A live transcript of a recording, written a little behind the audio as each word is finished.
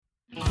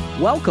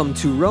Welcome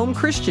to Rome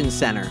Christian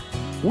Center.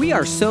 We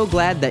are so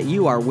glad that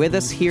you are with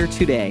us here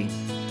today.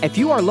 If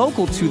you are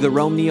local to the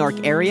Rome, New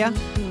York area,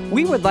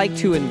 we would like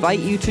to invite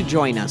you to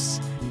join us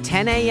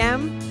 10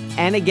 a.m.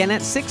 and again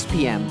at 6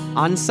 p.m.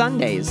 on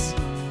Sundays.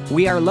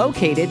 We are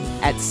located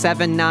at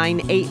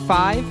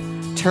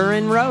 7985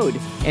 Turin Road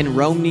in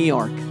Rome, New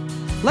York.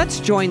 Let's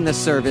join the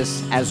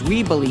service as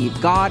we believe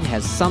God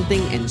has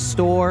something in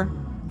store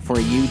for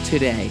you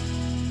today.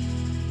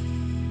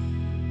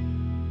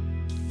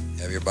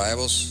 Have your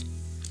Bibles?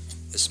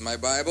 This is my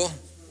Bible.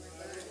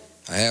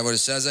 I have what it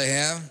says I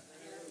have.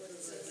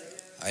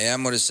 I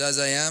am what it says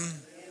I am.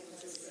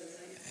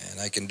 And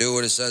I can do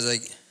what it says I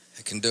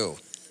can do.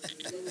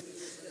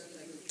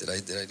 Did I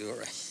do it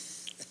right?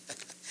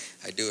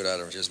 I do it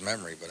out of just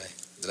memory, but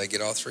did I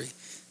get all three?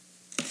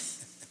 I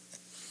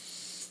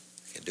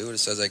can do what it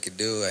says I can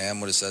do. I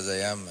am what it says I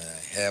am. And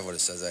I have what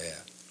it says I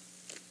have.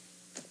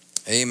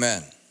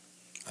 Amen.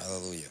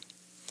 Hallelujah.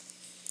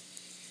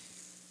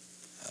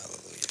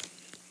 Hallelujah.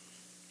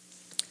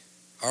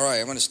 All right,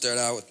 I'm going to start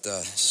out with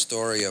the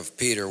story of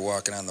Peter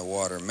walking on the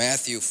water.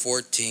 Matthew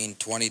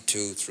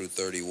 14:22 through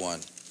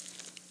 31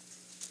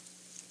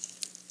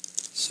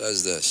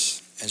 says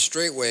this, "And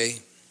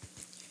straightway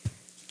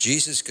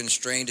Jesus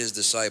constrained his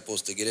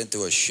disciples to get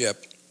into a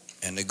ship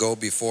and to go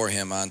before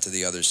him onto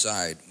the other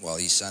side while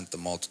he sent the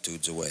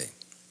multitudes away.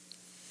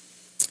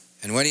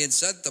 And when he had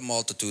sent the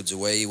multitudes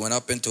away, he went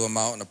up into a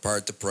mountain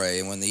apart to pray,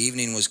 and when the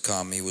evening was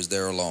come, he was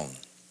there alone.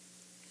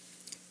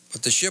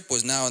 But the ship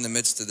was now in the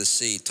midst of the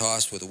sea,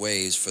 tossed with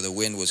waves, for the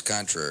wind was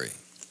contrary.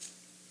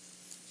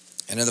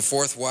 And in the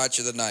fourth watch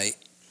of the night,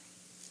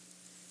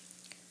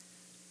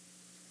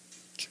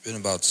 it's been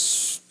about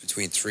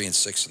between 3 and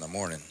 6 in the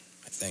morning,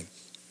 I think,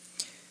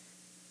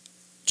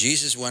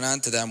 Jesus went on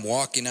to them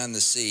walking on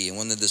the sea. And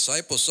when the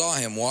disciples saw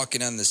him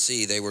walking on the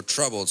sea, they were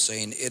troubled,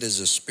 saying, 'It is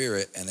a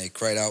spirit,' and they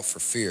cried out for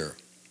fear.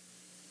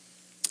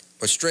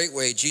 But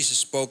straightway Jesus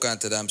spoke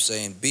unto them,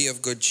 saying, 'Be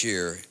of good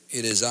cheer,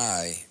 it is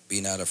I, be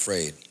not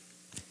afraid.'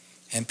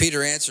 And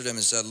Peter answered him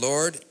and said,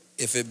 'Lord,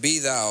 if it be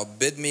thou,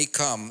 bid me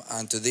come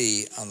unto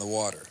thee on the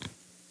water.'"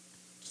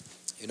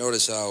 You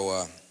notice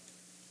how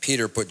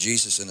Peter put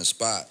Jesus in a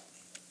spot.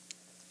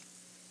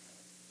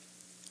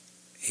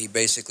 He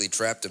basically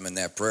trapped him in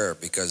that prayer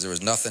because there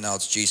was nothing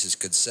else Jesus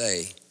could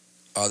say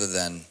other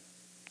than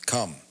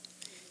come.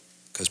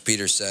 Because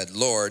Peter said,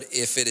 "Lord,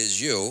 if it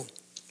is you,"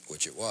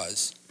 which it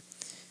was,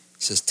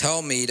 he says,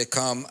 "tell me to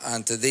come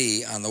unto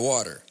thee on the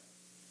water."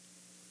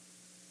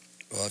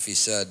 Well, if he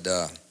said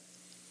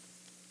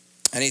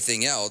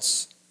anything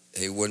else,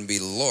 he wouldn't be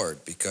the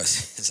Lord, because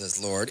he says,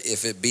 "Lord,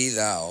 if it be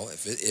thou,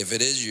 if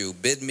it is you,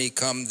 bid me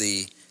come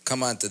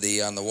unto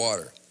thee on the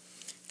water,"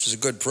 which is a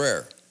good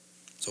prayer.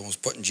 It's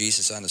almost putting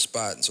Jesus on the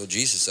spot. And so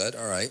Jesus said,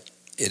 "All right,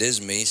 it is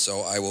me,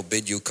 so I will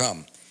bid you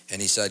come."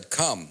 And he said,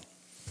 "Come."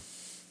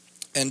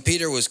 And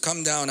Peter was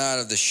come down out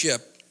of the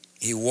ship.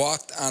 He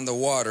walked on the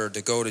water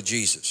to go to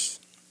Jesus.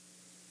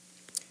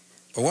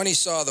 But when he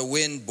saw the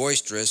wind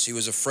boisterous, he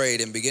was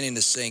afraid, and beginning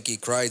to sink, he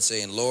cried,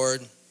 saying,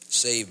 "Lord,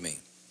 save me."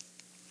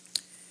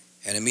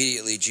 And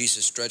immediately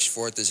Jesus stretched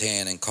forth his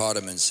hand and caught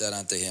him and said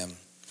unto him,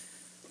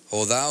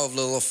 "O thou of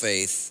little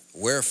faith,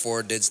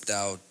 wherefore didst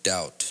thou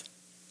doubt?"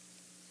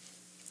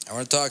 I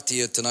want to talk to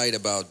you tonight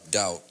about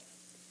doubt.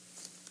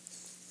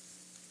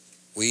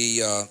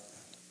 We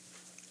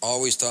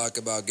always talk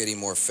about getting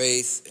more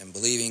faith and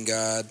believing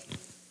God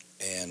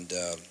and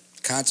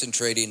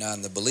concentrating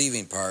on the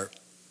believing part,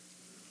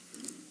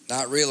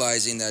 not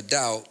realizing that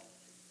doubt,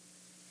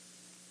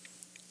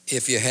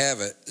 if you have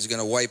it, is going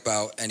to wipe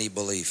out any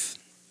belief.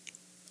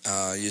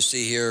 You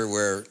see here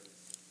where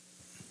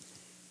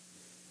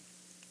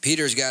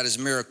Peter's got his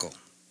miracle.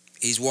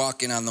 He's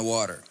walking on the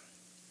water.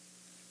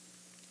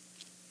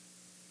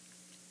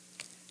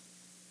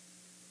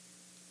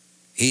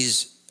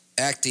 He's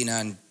acting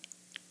on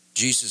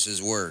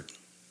Jesus' word.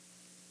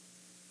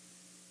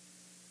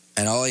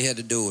 And all he had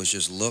to do was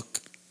just look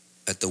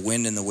at the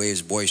wind and the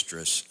waves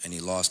boisterous, and he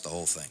lost the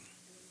whole thing.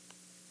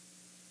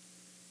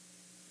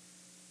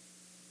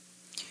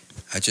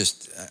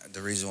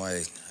 The reason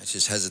why I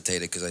just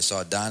hesitated, because I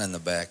saw Don in the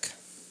back.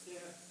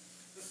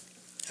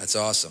 That's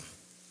awesome.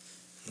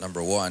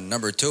 Number one.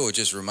 Number two, it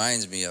just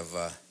reminds me of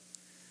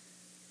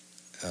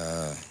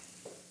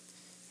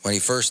when he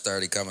first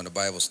started coming to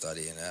Bible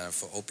study, and I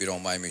hope you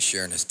don't mind me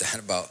sharing this, Don,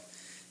 about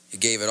you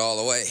gave it all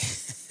away.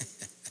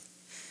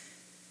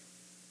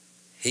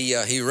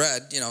 He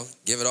read,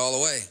 give it all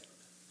away.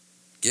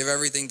 Give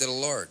everything to the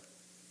Lord.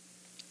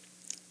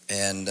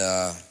 And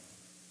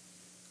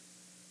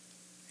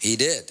he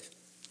did,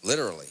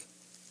 literally.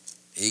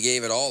 He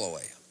gave it all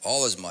away,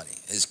 all his money.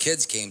 His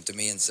kids came to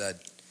me and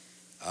said,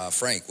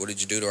 "Frank, what did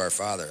you do to our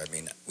father? I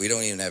mean, we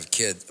don't even have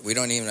kids. We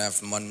don't even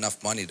have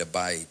enough money to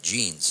buy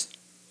jeans.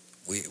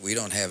 We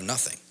don't have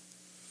nothing."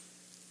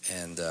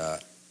 And I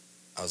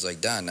was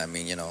like, "Don, I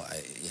mean,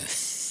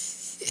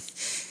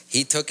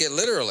 he took it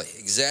literally,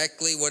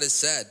 exactly what it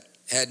said,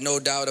 had no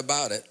doubt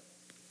about it,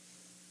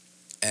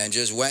 and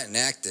just went and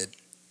acted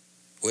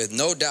with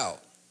no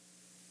doubt,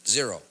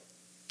 zero,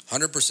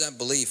 100%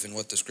 belief in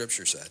what the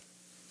scripture said.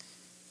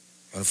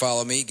 Want to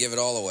follow me? Give it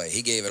all away.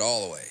 He gave it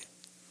all away.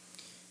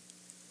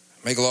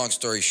 Make a long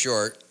story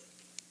short,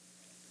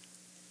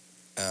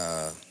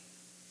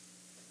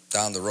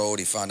 down the road,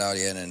 he found out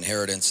he had an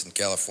inheritance in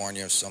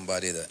California of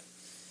somebody that,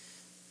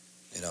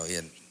 he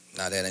had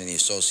not had any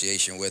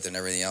association with and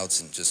everything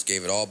else, and just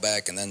gave it all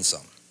back and then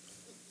some.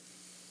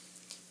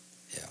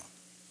 Yeah.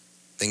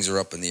 Things are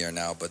up in the air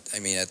now, but I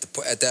mean, at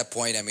that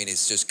point, I mean,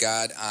 it's just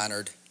God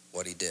honored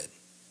what he did.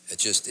 It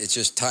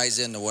just ties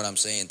into what I'm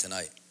saying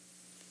tonight.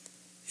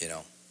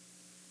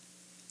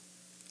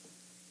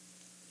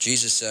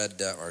 Jesus said,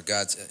 or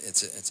God,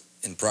 it's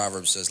in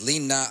Proverbs says,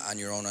 lean not on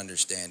your own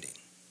understanding.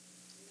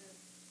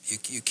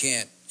 You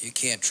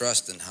can't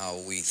trust in how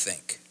we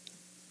think.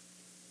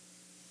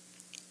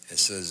 It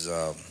says,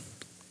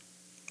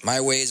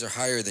 my ways are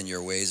higher than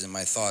your ways, and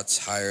my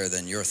thoughts higher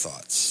than your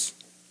thoughts.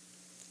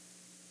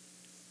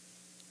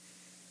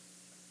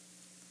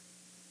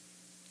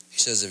 He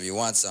says, if you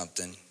want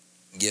something,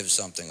 give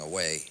something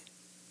away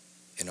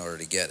in order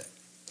to get it.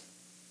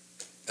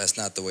 That's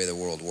not the way the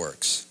world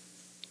works.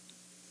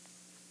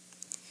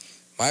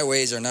 My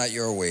ways are not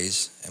your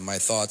ways, and my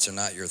thoughts are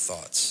not your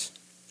thoughts.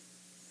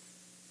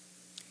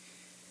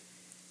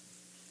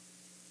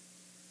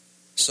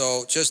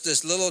 So just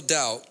this little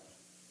doubt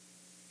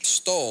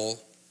stole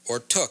or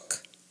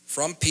took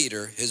from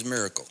Peter his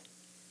miracle.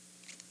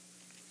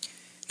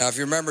 Now, if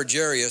you remember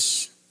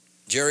Jairus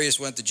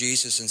went to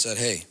Jesus and said,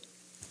 hey,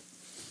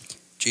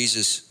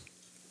 Jesus,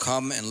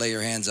 come and lay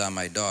your hands on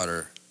my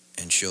daughter,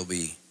 and she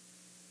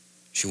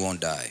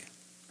won't die.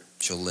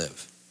 She'll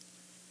live.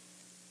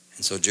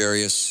 And so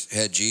Jairus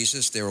had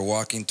Jesus. They were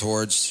walking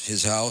towards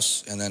his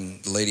house, and then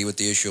the lady with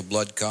the issue of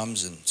blood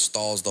comes and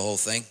stalls the whole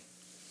thing.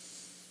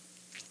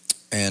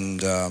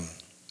 And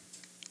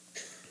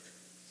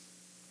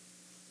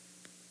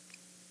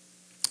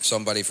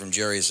somebody from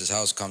Jairus'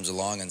 house comes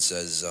along and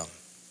says,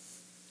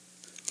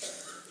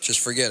 just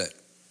forget it.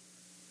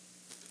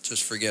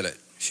 Just forget it.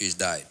 She's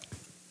died.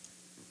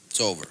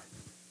 It's over.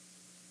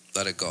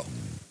 Let it go.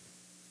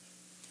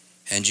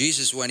 And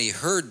Jesus, when he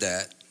heard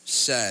that,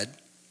 said,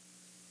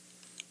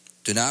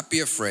 do not be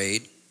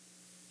afraid,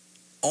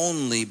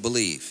 only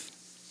believe.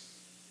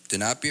 Do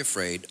not be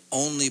afraid,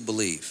 only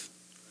believe.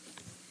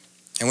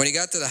 And when he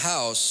got to the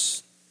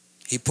house,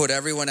 he put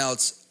everyone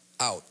else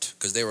out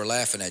because they were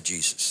laughing at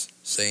Jesus,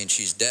 saying,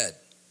 she's dead.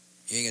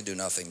 You ain't going to do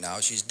nothing now.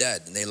 She's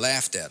dead. And they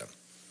laughed at him.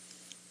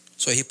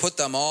 So he put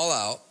them all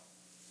out,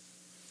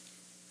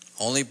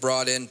 only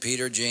brought in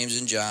Peter, James,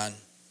 and John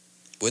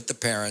with the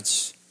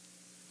parents,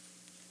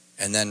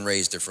 and then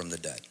raised her from the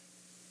dead.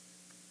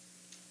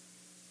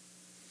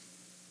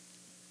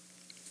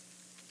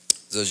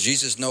 Does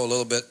Jesus know a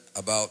little bit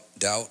about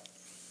doubt?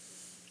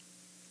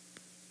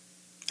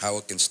 How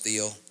it can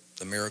steal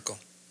the miracle?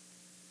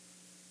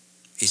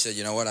 He said,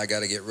 you know what? I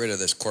got to get rid of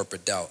this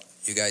corporate doubt.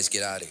 You guys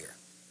get out of here.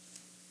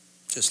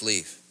 Just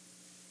leave.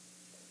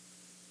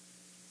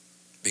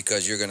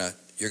 Because you're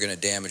gonna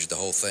damage the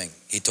whole thing.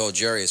 He told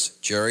Jairus,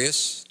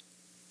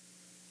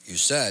 you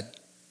said,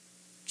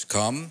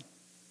 come,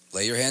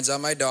 lay your hands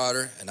on my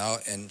daughter,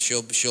 and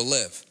she'll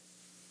live.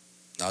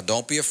 Now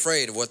don't be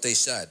afraid of what they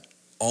said.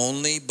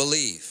 Only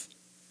believe.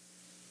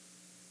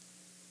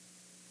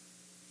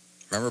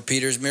 Remember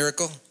Peter's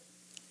miracle?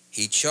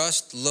 He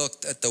just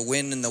looked at the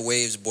wind and the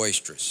waves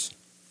boisterous.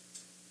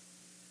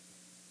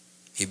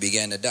 He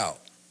began to doubt.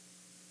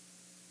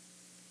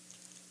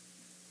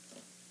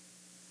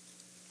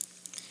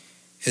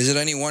 Is it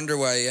any wonder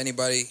why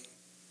anybody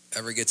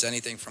ever gets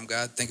anything from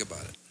God? Think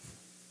about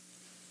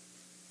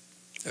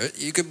it.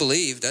 You could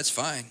believe, that's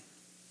fine.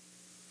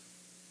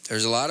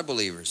 There's a lot of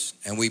believers,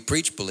 and we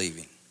preach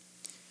believing.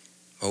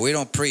 But we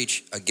don't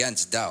preach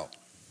against doubt.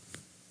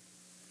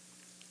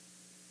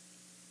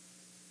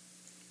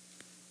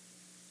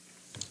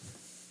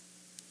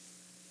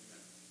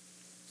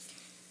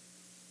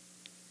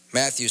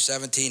 Matthew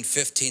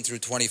 17:15 through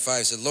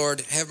 25 said,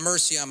 Lord, have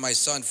mercy on my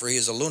son, for he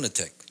is a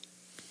lunatic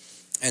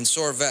and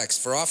sore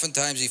vexed. For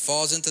oftentimes he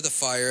falls into the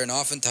fire and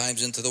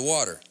oftentimes into the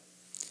water.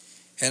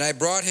 And I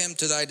brought him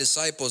to thy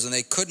disciples, and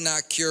they could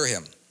not cure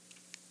him.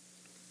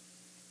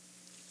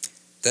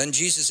 Then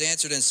Jesus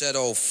answered and said,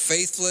 O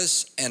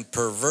faithless and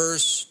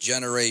perverse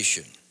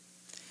generation,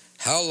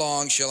 how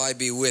long shall I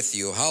be with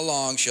you? How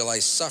long shall I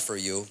suffer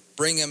you?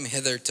 Bring him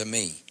hither to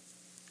me.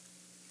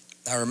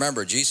 Now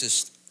remember,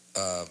 Jesus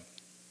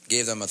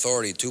gave them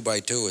authority 2 by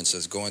 2 and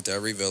says, go into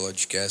every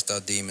village, cast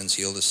out demons,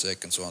 heal the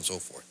sick, and so on and so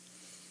forth.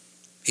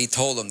 He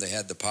told them they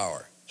had the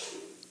power.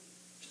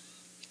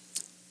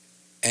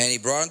 And he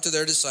brought them to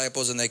their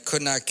disciples, and they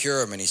could not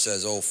cure him. And he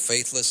says, oh,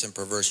 faithless and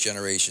perverse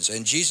generations.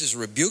 And Jesus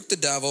rebuked the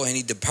devil, and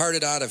he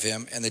departed out of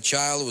him, and the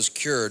child was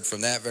cured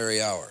from that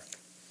very hour.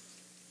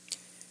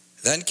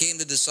 Then came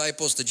the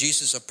disciples to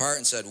Jesus apart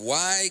and said,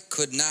 why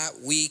could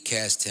not we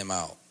cast him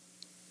out?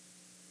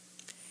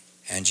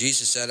 And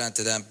Jesus said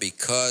unto them,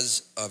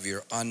 because of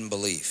your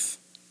unbelief.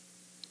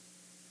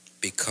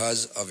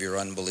 Because of your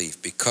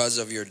unbelief. Because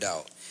of your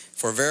doubt.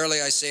 For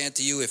verily I say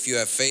unto you, if you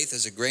have faith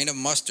as a grain of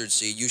mustard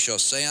seed, you shall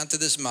say unto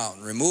this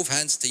mountain, remove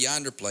hence to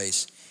yonder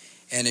place,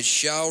 and it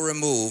shall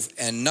remove,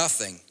 and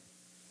nothing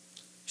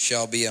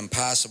shall be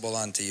impossible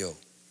unto you.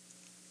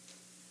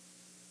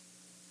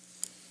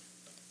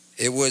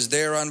 It was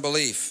their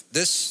unbelief.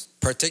 This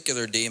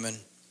particular demon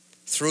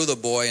threw the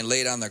boy and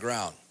laid on the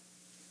ground.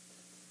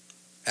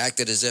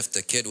 Acted as if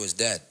the kid was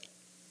dead.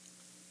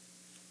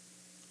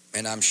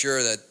 And I'm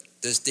sure that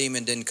this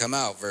demon didn't come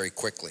out very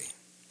quickly,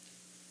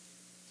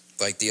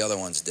 like the other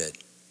ones did.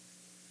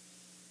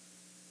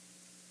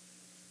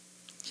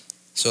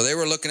 So they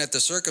were looking at the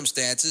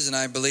circumstances, and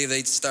I believe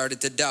they started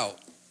to doubt.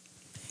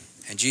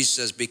 And Jesus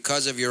says,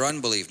 because of your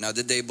unbelief. Now,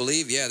 did they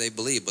believe? Yeah, they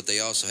believed, but they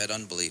also had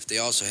unbelief. They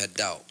also had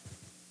doubt.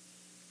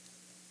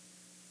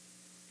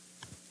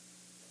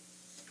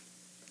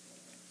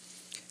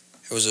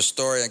 There was a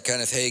story that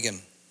Kenneth Hagin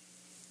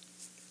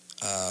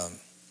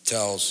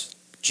tells.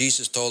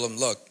 Jesus told him,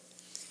 look,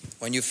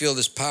 when you feel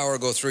this power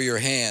go through your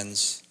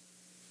hands,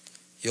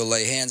 you'll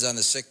lay hands on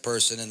the sick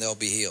person and they'll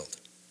be healed.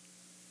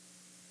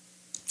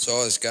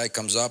 So this guy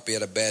comes up, he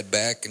had a bad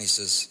back, and he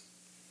says,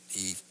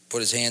 he put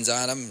his hands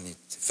on him, and he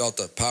felt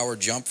the power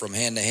jump from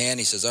hand to hand.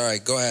 He says, all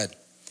right, go ahead.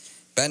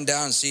 Bend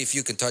down and see if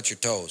you can touch your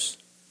toes.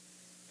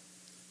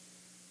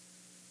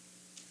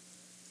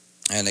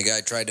 And the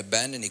guy tried to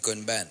bend, and he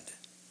couldn't bend.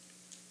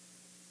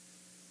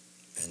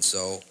 And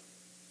so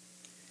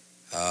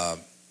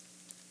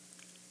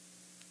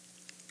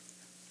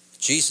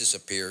Jesus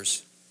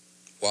appears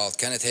while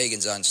Kenneth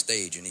Hagin's on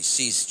stage, and he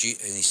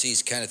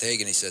sees Kenneth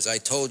Hagin. He says, I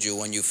told you,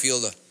 when you feel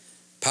the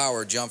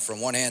power jump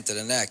from one hand to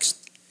the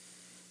next,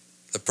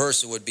 the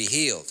person would be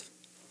healed.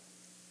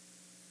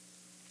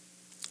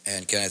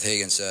 And Kenneth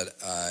Hagin said,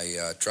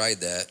 I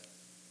tried that,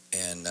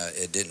 and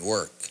it didn't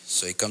work.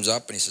 So he comes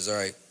up and he says, all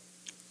right,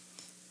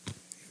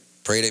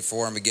 prayed it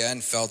for him again,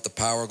 felt the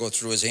power go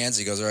through his hands.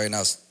 He goes, all right,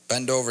 now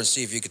bend over and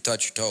see if you can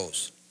touch your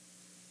toes.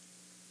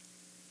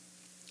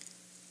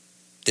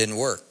 Didn't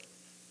work.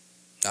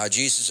 Now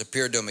Jesus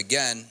appeared to him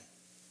again,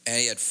 and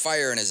he had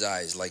fire in his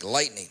eyes like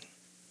lightning.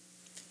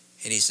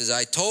 And he says,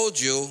 I told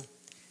you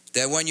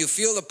that when you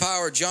feel the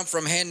power jump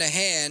from hand to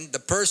hand, the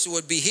person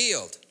would be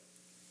healed.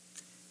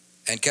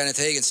 And Kenneth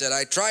Hagin said,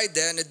 I tried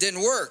that and it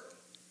didn't work.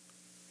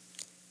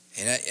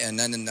 And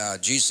then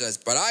Jesus says,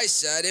 but I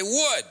said it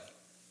would.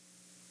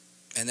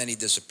 And then he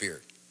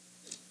disappeared.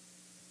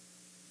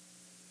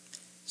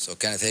 So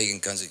Kenneth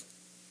Hagin comes,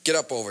 get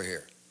up over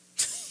here.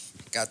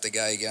 Got the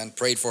guy again,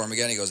 prayed for him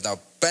again. He goes, now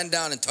bend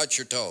down and touch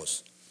your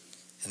toes.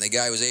 And the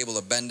guy was able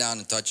to bend down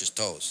and touch his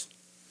toes.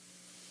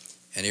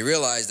 And he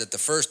realized that the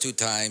first two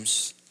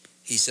times,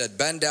 he said,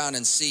 bend down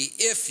and see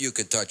if you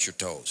could touch your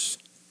toes.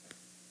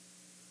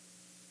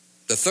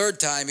 The third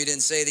time, he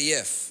didn't say the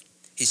if.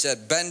 He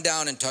said, bend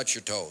down and touch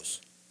your toes.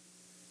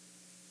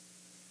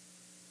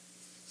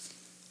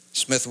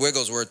 Smith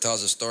Wigglesworth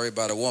tells a story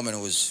about a woman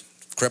who was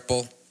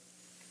crippled,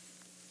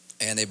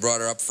 and they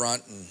brought her up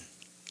front,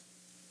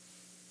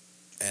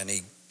 and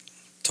he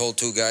told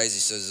two guys, he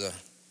says,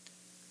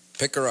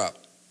 pick her up.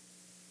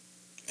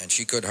 And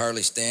she could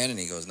hardly stand, and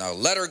he goes, now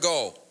let her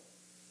go.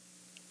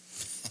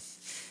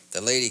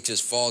 The lady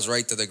just falls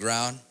right to the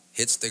ground,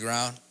 hits the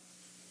ground,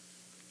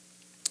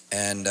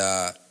 and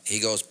he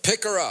goes,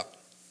 pick her up.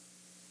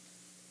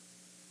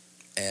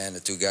 And the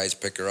two guys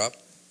pick her up,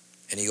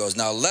 and he goes,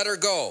 now let her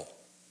go.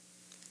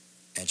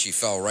 And she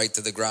fell right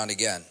to the ground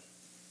again.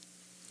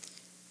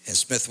 And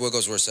Smith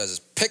Wigglesworth says,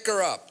 pick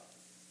her up.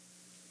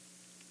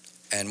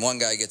 And one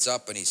guy gets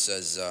up and he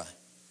says,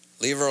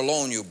 leave her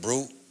alone, you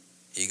brute.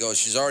 He goes,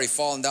 she's already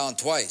fallen down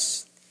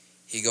twice.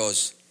 He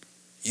goes,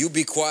 you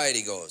be quiet,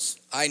 he goes.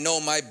 I know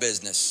my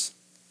business.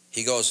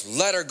 He goes,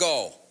 let her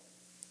go.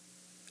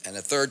 And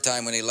the third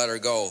time when he let her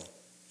go,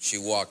 she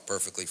walked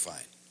perfectly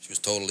fine. She was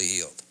totally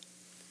healed.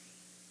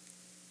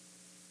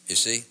 You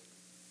see?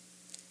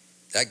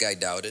 That guy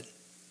doubted.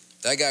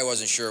 That guy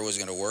wasn't sure it was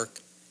going to work.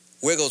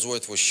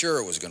 Wigglesworth was sure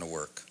it was going to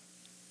work.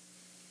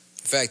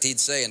 In fact, he'd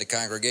say in the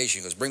congregation,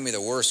 he goes, bring me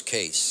the worst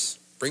case.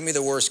 Bring me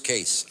the worst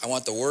case. I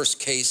want the worst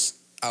case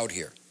out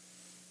here.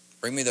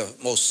 Bring me the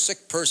most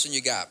sick person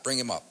you got. Bring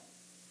him up.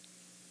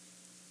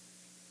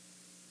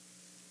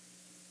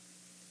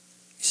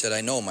 He said,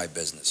 I know my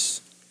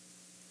business.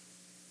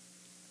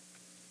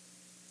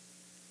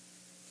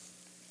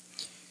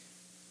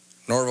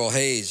 Norval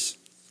Hayes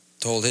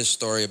told his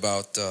story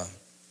about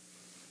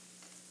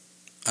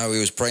how he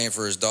was praying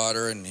for his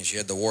daughter, and she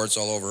had the warts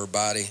all over her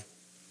body.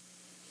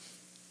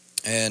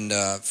 And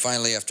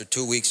finally, after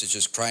 2 weeks of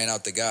just crying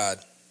out to God,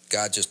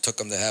 God just took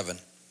him to heaven.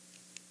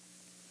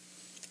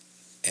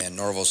 And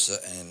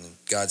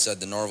God said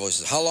to Norval, he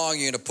says, how long are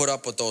you going to put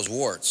up with those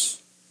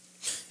warts?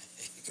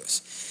 He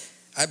goes,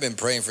 I've been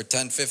praying for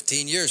 10,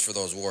 15 years for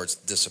those warts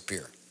to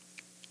disappear.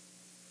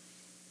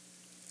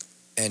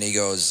 And he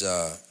goes,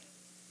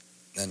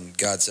 then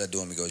God said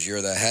to him, he goes,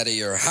 you're the head of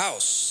your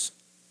house.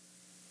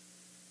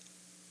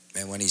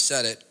 And when he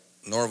said it,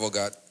 Norval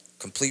got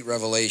complete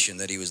revelation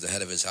that he was the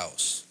head of his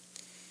house.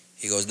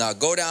 He goes, now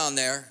go down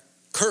there,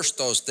 curse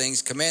those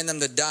things, command them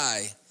to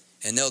die,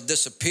 and they'll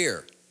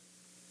disappear.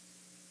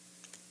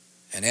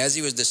 And as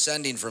he was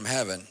descending from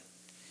heaven,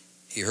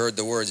 he heard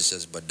the words. He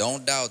says, but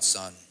don't doubt,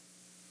 son.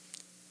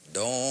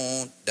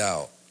 Don't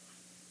doubt.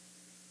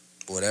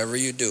 Whatever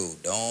you do,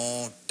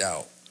 don't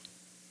doubt.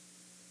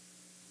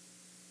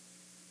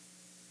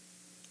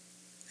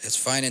 It's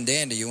fine and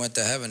dandy. You went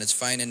to heaven. It's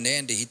fine and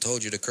dandy. He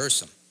told you to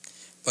curse him.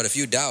 But if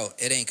you doubt,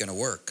 it ain't going to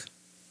work.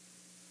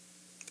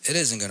 It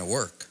isn't going to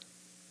work.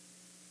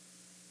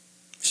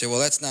 You say, well,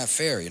 that's not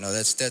fair.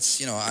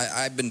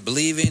 I've been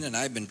believing and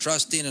I've been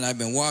trusting and I've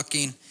been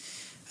walking.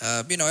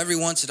 Every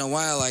once in a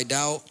while I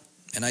doubt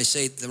and I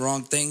say the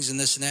wrong things and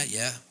this and that.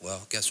 Yeah,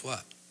 well, guess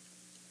what?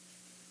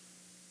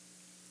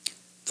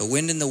 The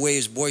wind and the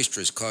waves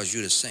boisterous cause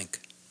you to sink.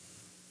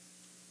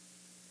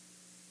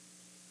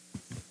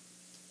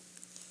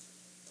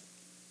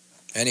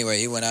 Anyway,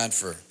 he went on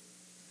for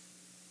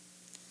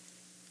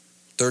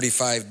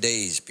 35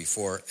 days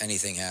before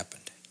anything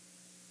happened.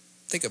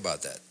 Think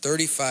about that.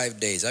 35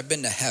 days. I've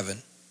been to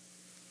heaven.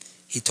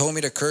 He told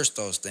me to curse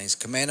those things,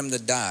 command them to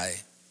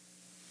die.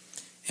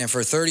 And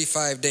for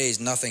 35 days,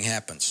 nothing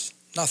happens.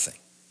 Nothing.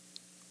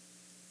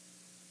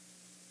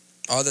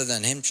 Other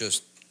than him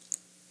just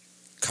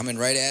coming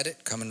right at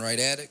it, coming right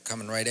at it,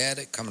 coming right at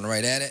it, coming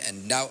right at it,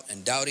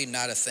 and doubting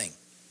not a thing.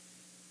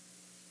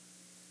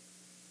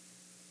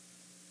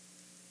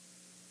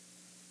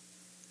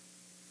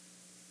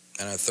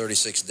 And on the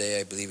 36th day,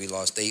 I believe he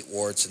lost 8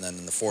 warts, and then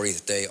on the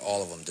 40th day,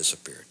 all of them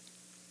disappeared.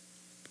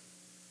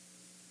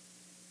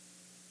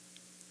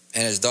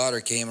 And his daughter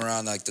came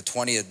around like the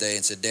 20th day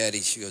and said, Daddy,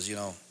 she goes,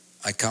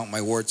 I count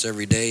my warts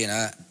every day, and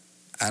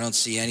I don't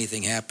see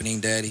anything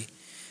happening, Daddy.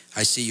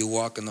 I see you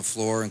walking the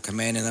floor and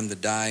commanding them to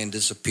die and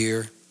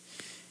disappear.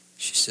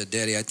 She said,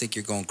 Daddy, I think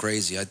you're going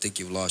crazy. I think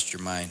you've lost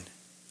your mind.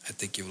 I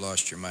think you've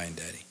lost your mind,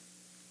 Daddy.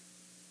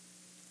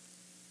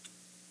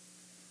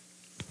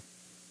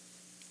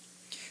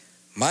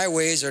 My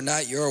ways are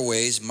not your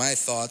ways. My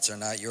thoughts are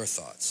not your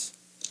thoughts.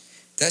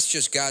 That's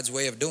just God's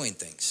way of doing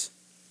things.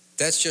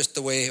 That's just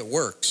the way it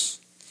works.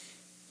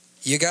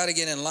 You got to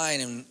get in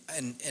line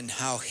in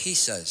how he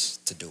says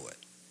to do it.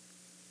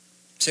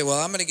 Say, well,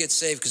 I'm going to get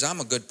saved because I'm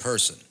a good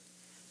person.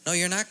 No,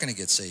 you're not going to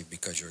get saved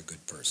because you're a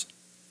good person.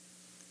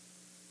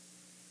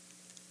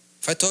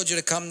 If I told you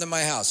to come to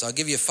my house, I'll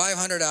give you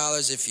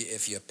 $500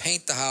 if you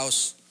paint the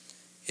house.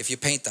 If you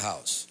paint the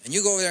house. And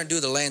you go over there and do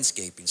the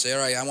landscaping. Say, all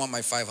right, I want my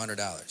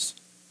 $500.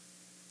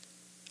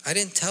 I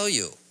didn't tell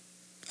you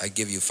I'd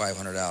give you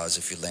 $500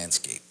 if you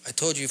landscape. I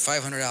told you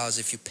 $500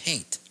 if you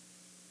paint.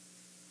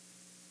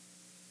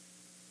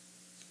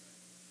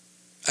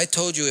 I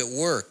told you it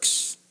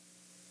works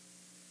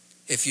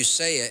if you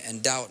say it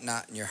and doubt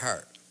not in your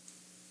heart.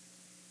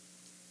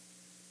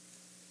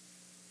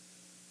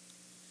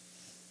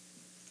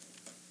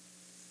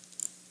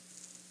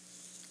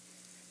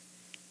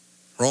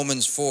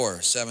 Romans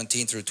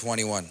 4:17 through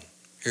 21.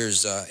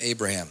 Here's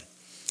Abraham.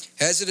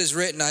 As it is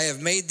written, I have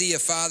made thee a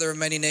father of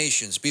many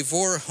nations,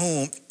 before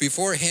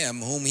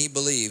him whom he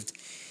believed,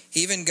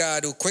 even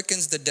God who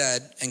quickens the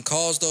dead and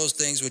calls those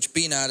things which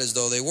be not as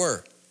though they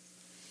were.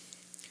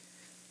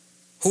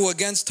 Who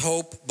against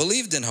hope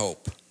believed in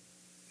hope,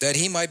 that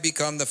he might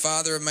become the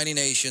father of many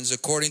nations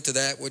according to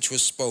that which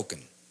was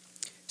spoken.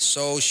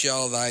 So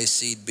shall thy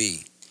seed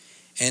be.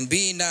 And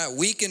being not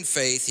weak in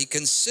faith, he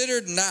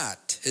considered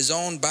not his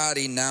own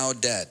body now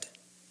dead.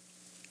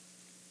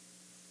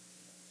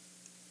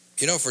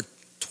 For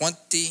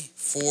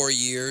 24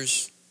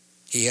 years,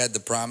 he had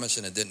the promise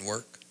and it didn't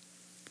work.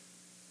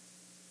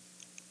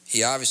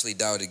 He obviously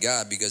doubted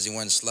God because he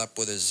went and slept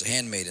with his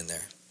handmaid in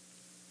there.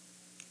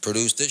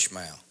 Produced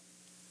Ishmael.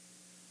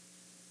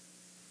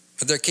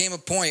 But there came a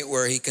point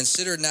where he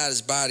considered not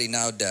his body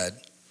now dead,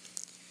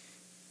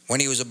 when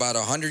he was about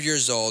 100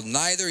 years old,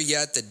 neither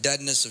yet the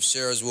deadness of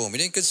Sarah's womb. He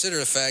didn't consider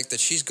the fact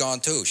that she's gone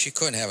too. She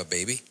couldn't have a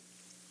baby.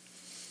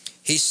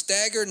 He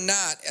staggered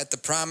not at the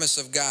promise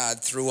of God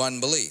through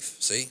unbelief.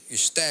 See, you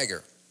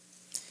stagger.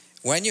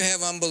 When you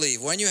have unbelief,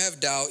 when you have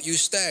doubt, you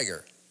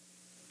stagger.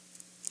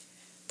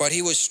 But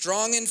he was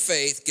strong in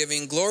faith,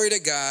 giving glory to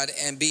God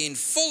and being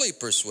fully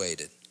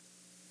persuaded.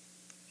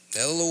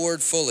 That little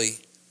word fully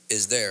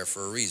is there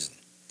for a reason.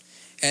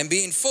 And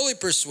being fully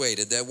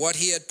persuaded that what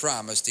he had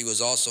promised, he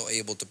was also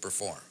able to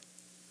perform.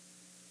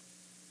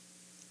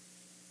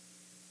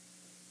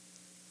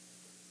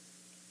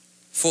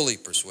 Fully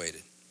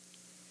persuaded.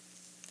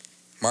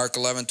 Mark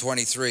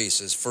 11:23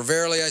 says, For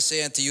verily I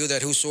say unto you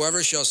that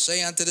whosoever shall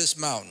say unto this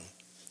mountain,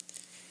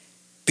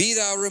 Be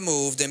thou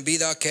removed, and be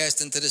thou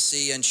cast into the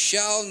sea, and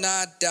shall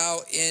not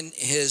doubt in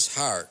his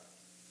heart.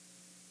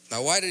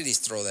 Now why did he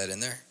throw that in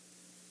there?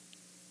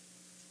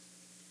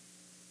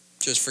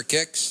 Just for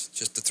kicks?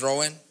 Just to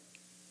throw in?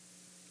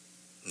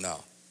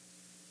 No.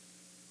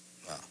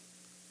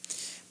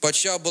 But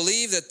shall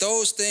believe that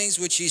those things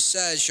which he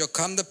says shall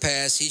come to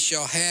pass, he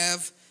shall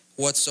have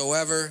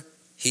whatsoever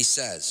he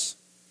says.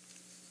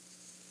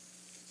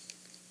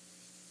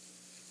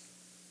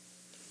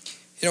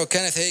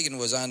 Kenneth Hagin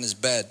was on his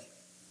bed.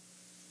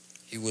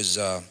 He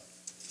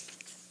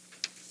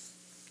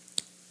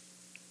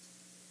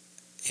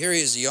Here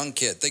he is, a young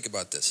kid. Think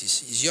about this.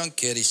 He's a young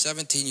kid. He's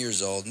 17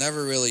 years old,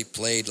 never really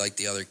played like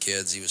the other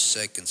kids. He was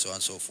sick and so on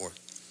and so forth.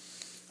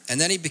 And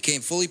then he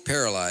became fully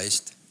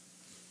paralyzed.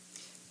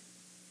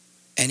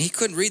 And he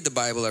couldn't read the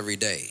Bible every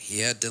day. He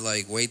had to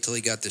wait till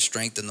he got the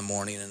strength in the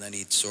morning, and then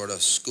he'd sort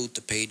of scoot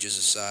the pages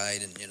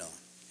aside and,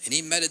 And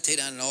he'd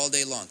meditate on it all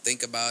day long,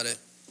 think about it.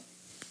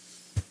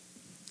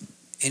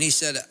 And he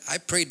said, I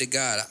prayed to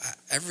God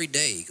every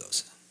day, he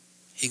goes.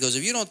 He goes,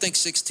 if you don't think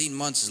 16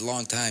 months is a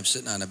long time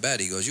sitting on a bed,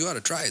 he goes, you ought to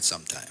try it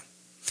sometime.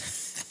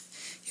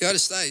 You ought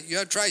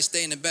to try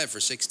staying in bed for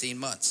 16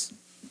 months.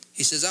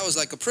 He says, I was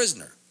like a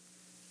prisoner.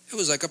 It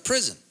was like a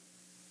prison.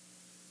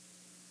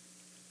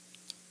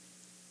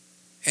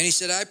 And he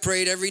said, I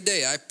prayed every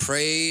day. I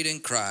prayed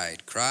and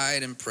cried,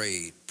 cried and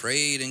prayed,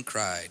 prayed and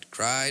cried,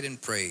 cried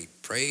and prayed,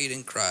 prayed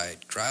and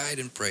cried, cried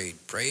and prayed,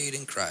 prayed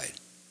and cried.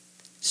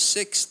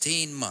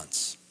 16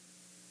 months.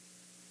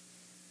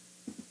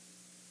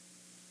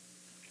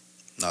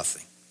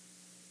 Nothing.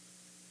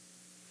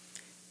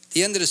 At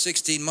the end of the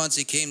 16 months,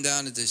 he came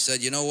down and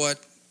said, you know what,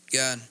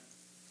 God,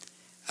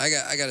 I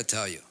got to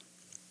tell you,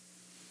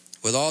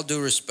 with all due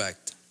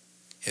respect,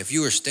 if you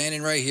were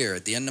standing right here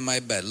at the end of my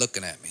bed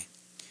looking at me,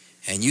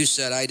 and you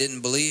said I didn't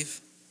believe,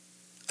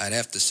 I'd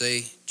have to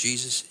say,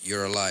 Jesus,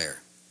 you're a liar.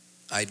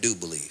 I do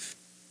believe.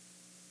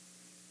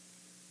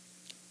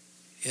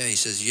 Yeah, he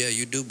says, yeah,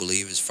 you do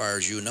believe as far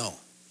as you know.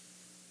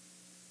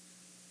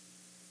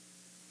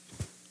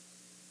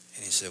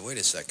 And he said, wait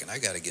a second, I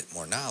got to get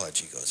more knowledge.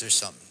 He goes, there's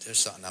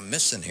something I'm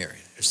missing here.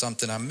 There's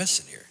something I'm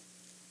missing here.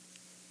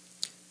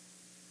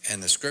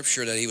 And the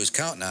scripture that he was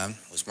counting on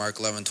was Mark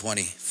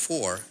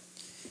 11:24.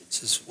 It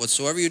says,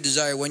 whatsoever you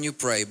desire when you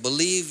pray,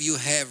 believe you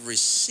have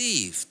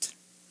received,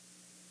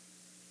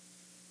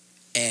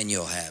 and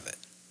you'll have it.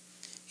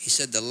 He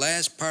said the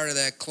last part of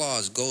that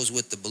clause goes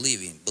with the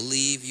believing.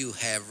 Believe you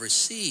have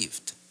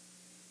received.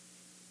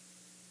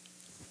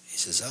 He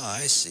says, oh,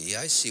 I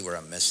see where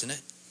I'm missing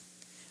it.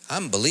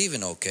 I'm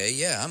believing, okay,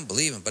 yeah, I'm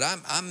believing, but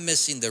I'm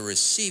missing the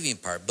receiving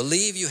part.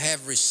 Believe you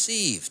have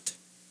received,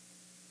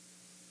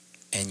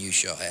 and you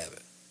shall have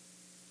it.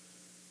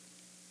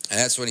 And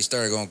that's when he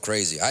started going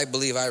crazy. I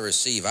believe I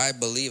receive. I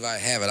believe I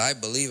have it. I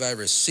believe I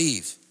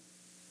receive.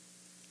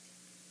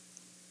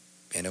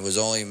 And it was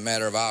only a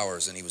matter of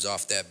hours, and he was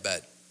off that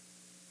bed.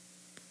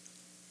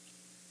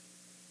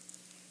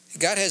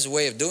 God has a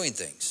way of doing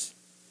things.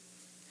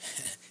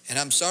 And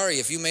I'm sorry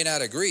if you may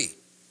not agree.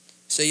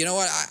 Say, you know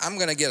what? I'm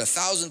going to get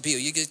 1,000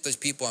 people. You get those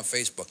people on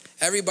Facebook.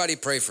 Everybody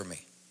pray for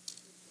me.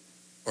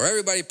 Or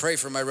everybody pray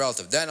for my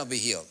relative. Then I'll be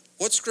healed.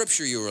 What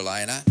scripture are you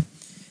relying on?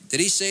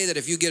 Did he say that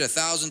if you get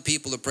 1,000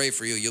 people to pray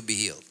for you, you'll be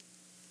healed?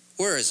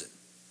 Where is it?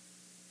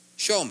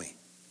 Show me.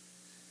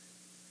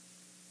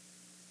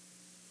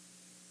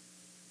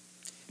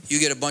 You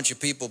get a bunch of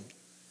people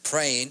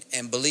praying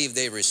and believe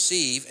they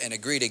receive and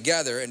agree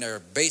together and they're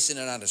basing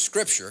it on a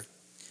scripture,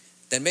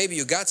 then maybe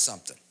you got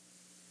something.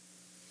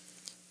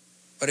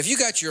 But if you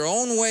got your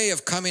own way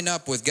of coming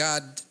up with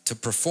God to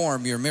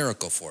perform your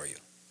miracle for you,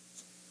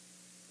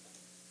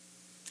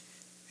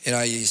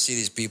 you see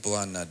these people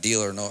on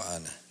Deal or No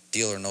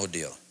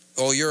Deal.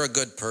 Oh, you're a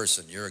good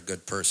person. You're a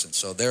good person.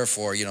 So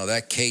therefore,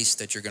 that case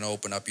that you're going to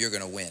open up, you're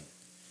going to win.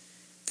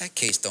 That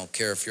case don't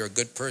care if you're a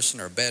good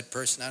person or a bad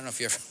person. I don't know if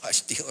you ever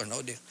watched Deal or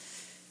No Deal.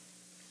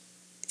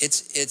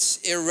 It's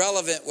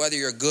irrelevant whether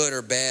you're good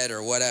or bad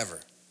or whatever.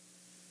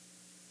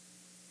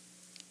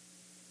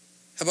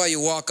 How about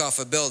you walk off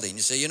a building?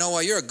 You say, you know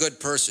what? You're a good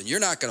person. You're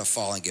not going to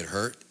fall and get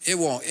hurt. It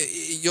won't.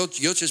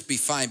 You'll just be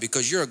fine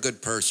because you're a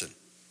good person.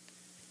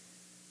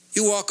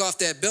 You walk off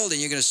that building,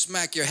 you're going to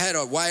smack your head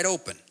wide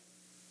open.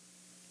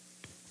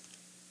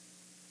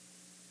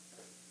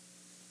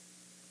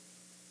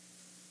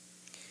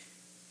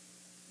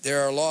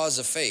 There are laws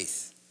of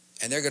faith,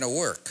 and they're going to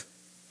work.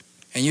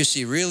 And you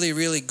see really,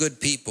 really good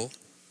people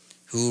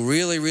who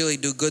really, really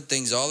do good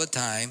things all the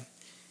time,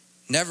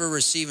 never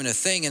receiving a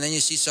thing, and then you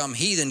see some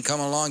heathen come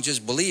along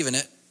just believing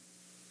it,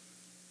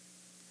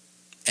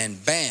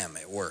 and bam,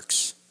 it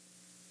works.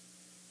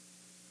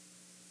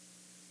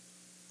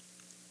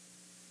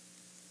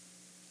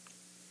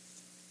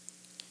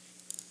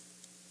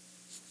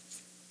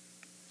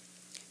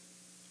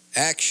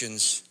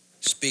 Actions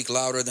speak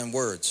louder than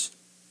words.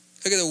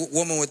 Look at the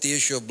woman with the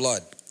issue of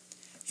blood.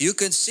 You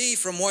can see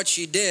from what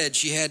she did,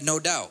 she had no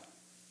doubt.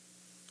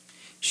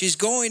 She's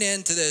going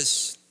into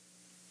this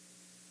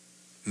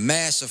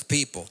mass of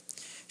people.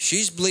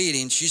 She's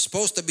bleeding. She's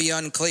supposed to be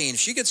unclean.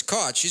 If she gets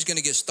caught, she's going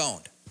to get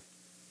stoned.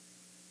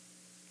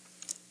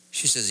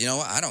 She says, you know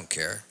what? I don't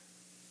care.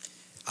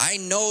 I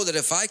know that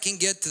if I can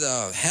get to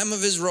the hem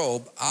of his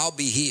robe, I'll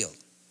be healed.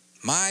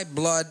 My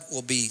blood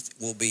will be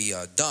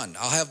done.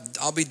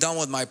 I'll be done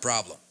with my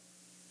problem.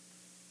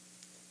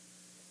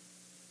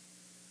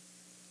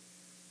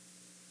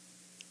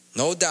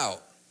 No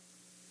doubt.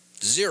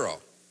 Zero.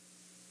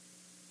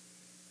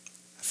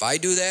 If I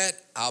do that,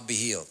 I'll be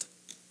healed.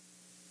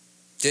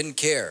 Didn't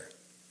care.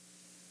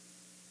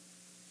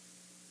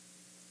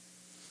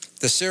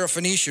 The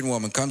Syrophoenician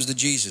woman comes to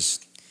Jesus,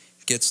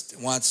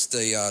 wants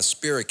the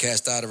spirit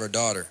cast out of her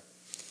daughter.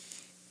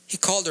 He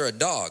called her a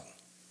dog.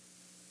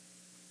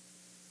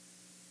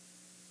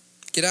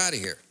 Get out of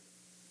here.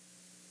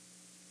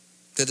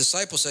 The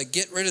disciples said,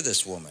 get rid of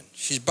this woman.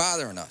 She's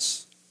bothering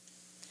us.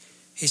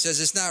 He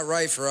says, it's not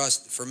right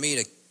for me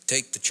to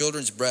take the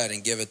children's bread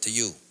and give it to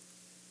you.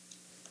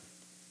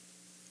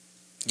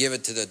 Give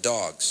it to the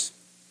dogs.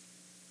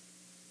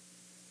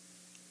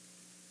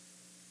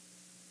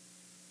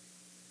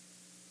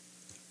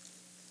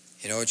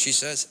 You know what she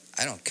says?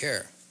 I don't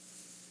care.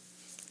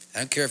 I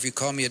don't care if you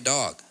call me a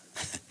dog.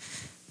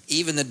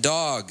 Even the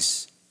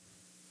dogs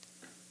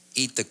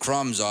eat the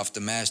crumbs off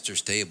the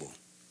master's table.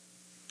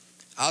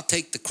 I'll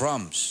take the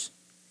crumbs.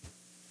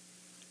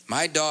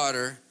 My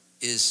daughter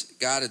is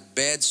got a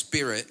bad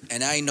spirit,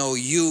 and I know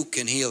you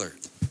can heal her.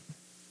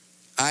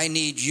 I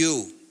need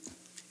you.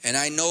 And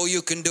I know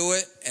you can do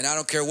it, and I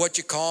don't care what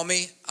you call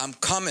me, I'm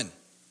coming.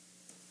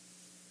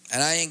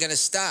 And I ain't going to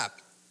stop.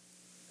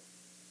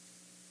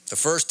 The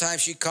first time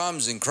she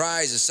comes and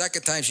cries, the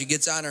second time she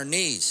gets on her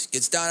knees,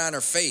 gets down on her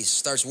face,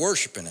 starts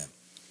worshiping him.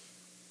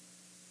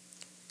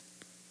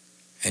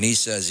 And he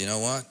says, you know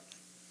what?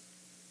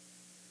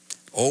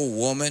 Oh,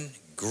 woman,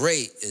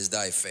 great is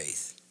thy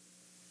faith.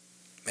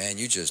 Man,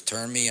 you just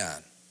turned me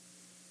on.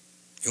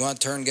 You want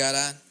to turn God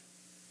on?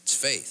 It's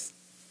faith.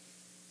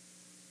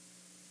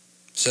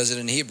 It says it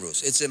in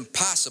Hebrews. It's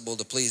impossible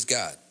to please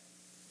God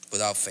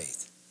without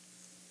faith.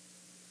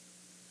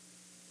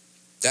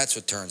 That's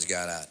what turns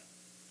God on.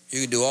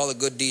 You can do all the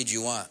good deeds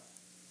you want.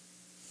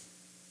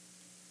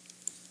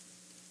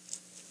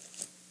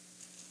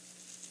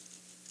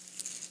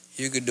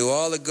 You can do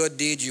all the good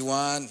deeds you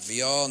want,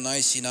 be all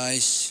nicey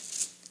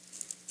nice.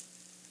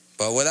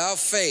 But without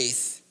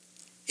faith,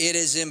 it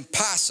is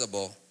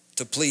impossible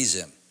to please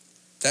him.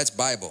 That's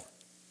Bible.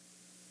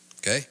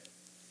 Okay?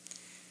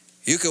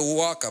 You could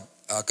walk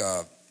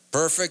a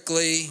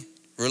perfectly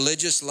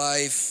religious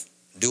life,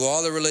 do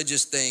all the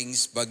religious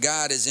things, but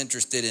God is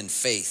interested in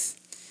faith.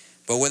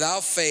 But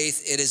without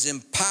faith, it is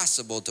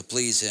impossible to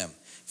please him.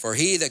 For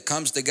he that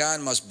comes to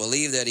God must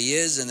believe that he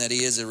is, and that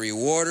he is a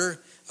rewarder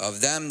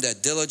of them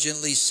that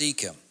diligently seek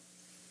him.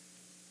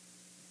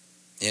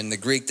 In the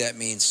Greek, that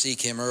means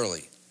seek him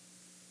early.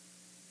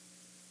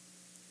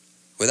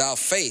 Without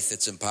faith,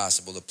 it's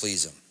impossible to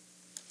please him.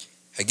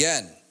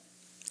 Again,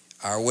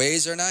 our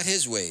ways are not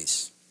his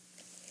ways.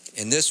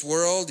 In this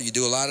world, you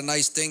do a lot of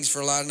nice things for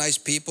a lot of nice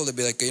people. They'll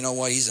be like, you know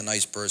what, he's a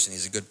nice person,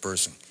 he's a good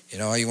person. You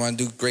know how you want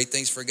to do great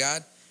things for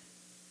God?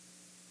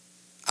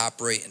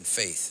 Operate in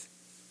faith,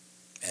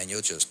 and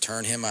you'll just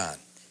turn him on.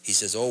 He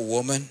says, oh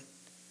woman,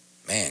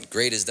 man,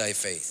 great is thy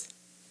faith.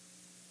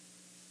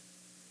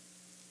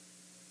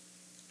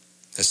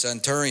 The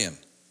centurion,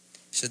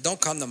 he said,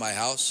 don't come to my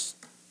house.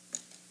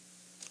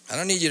 I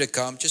don't need you to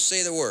come. Just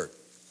say the word.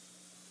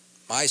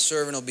 My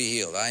servant will be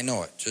healed. I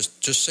know it.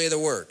 Just say the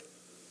word.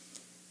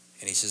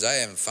 And he says, I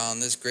haven't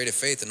found this greater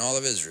faith in all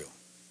of Israel.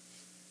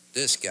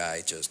 This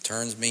guy just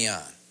turns me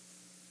on.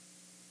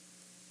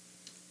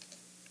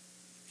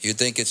 You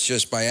think it's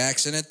just by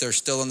accident they're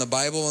still in the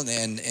Bible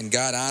and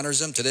God honors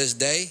them to this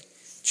day?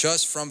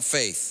 Just from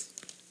faith.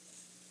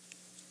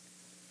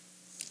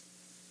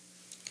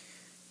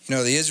 You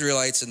know, the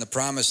Israelites in the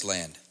promised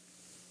land.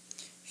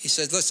 He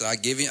said, listen,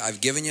 I've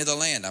given you the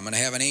land. I'm going to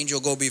have an angel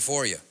go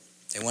before you.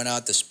 They went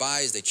out to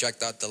spies. They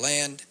checked out the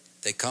land.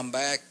 They come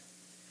back.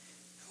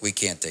 We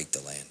can't take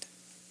the land.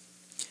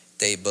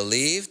 They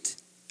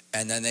believed,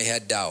 and then they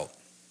had doubt.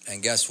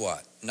 And guess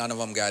what? None of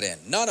them got in.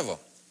 None of them.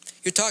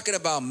 You're talking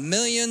about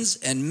millions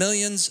and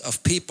millions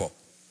of people.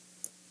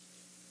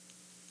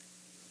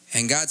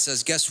 And God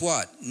says, guess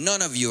what?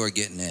 None of you are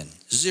getting in.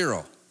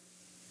 Zero.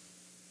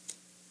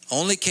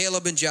 Only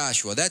Caleb and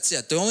Joshua. That's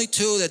it. The only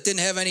two that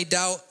didn't have any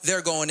doubt,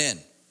 they're going in.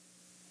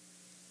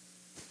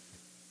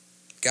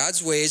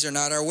 God's ways are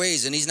not our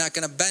ways, and he's not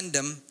going to bend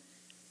them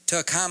to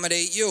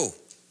accommodate you.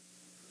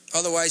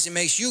 Otherwise, he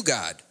makes you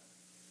God.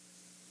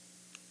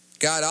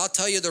 God, I'll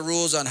tell you the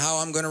rules on how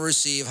I'm going to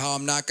receive, how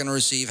I'm not going to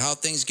receive, how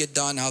things get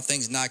done, how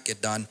things not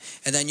get done,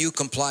 and then you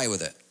comply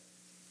with it.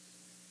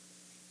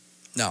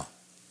 No.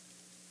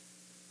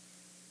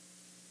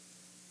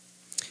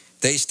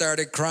 They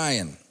started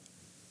crying.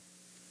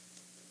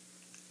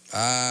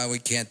 We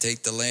can't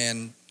take the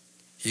land.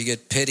 You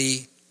get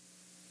pity.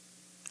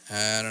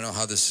 I don't know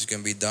how this is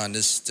going to be done.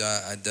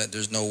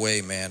 There's no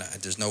way, man.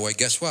 There's no way.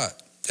 Guess what?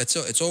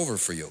 It's over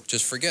for you.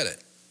 Just forget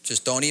it.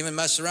 Just don't even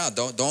mess around.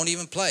 Don't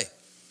even play.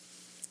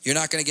 You're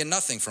not going to get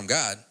nothing from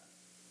God.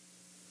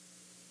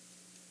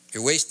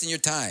 You're wasting your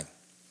time.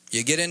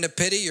 You get into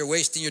pity, you're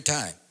wasting your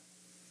time.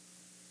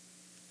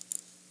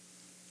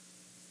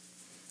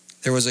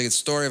 There was a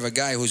story of a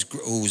guy whose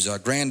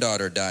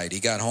granddaughter died. He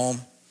got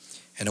home,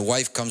 and the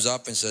wife comes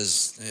up and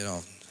says, you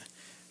know,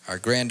 our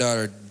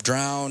granddaughter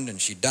drowned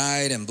and she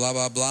died and blah,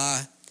 blah,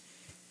 blah.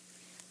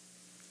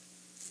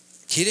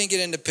 He didn't get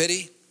into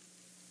pity.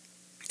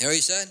 You know what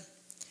he said?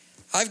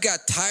 I've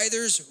got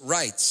tithers'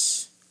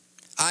 rights.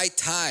 I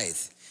tithe.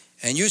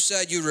 And you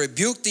said you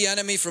rebuked the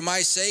enemy for my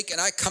sake, and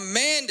I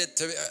command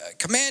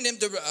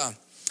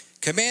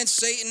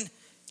Satan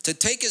to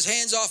take his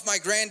hands off my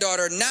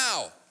granddaughter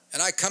now.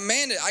 and I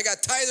commanded, I got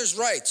tithers'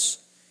 rights.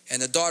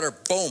 And the daughter,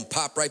 boom,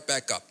 popped right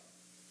back up.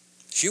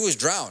 She was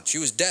drowned. She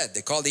was dead.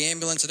 They called the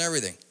ambulance and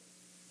everything.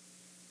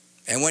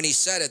 And when he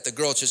said it, the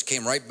girl just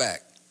came right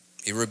back.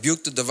 He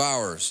rebuked the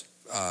devourers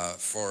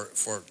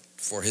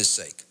for his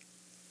sake.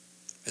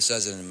 It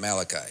says it in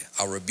Malachi.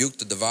 I'll rebuke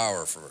the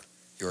devourer for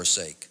your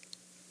sake.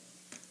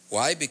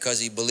 Why? Because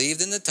he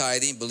believed in the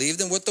tithing,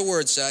 believed in what the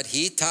word said.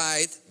 He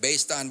tithed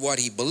based on what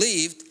he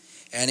believed,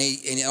 and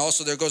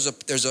also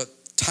there's a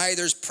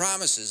tither's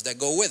promises that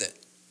go with it.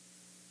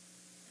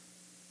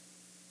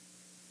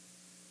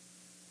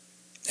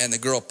 And the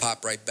girl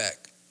popped right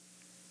back.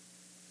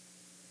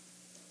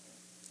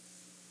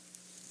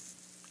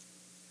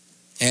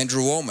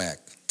 Andrew Womack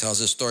tells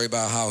a story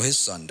about how his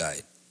son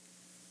died.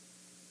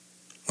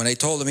 When they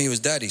told him he was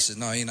dead, he said,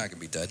 no, you're not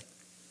going to be dead.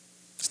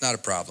 It's not a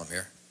problem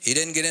here. He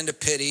didn't get into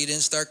pity. He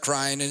didn't start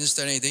crying. He didn't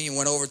start anything. He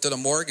went over to the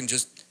morgue and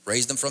just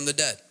raised him from the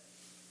dead.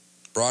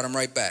 Brought him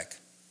right back.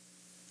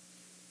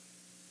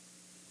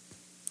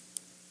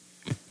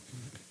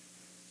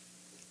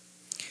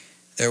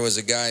 There was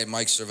a guy,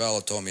 Mike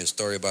Cervello told me a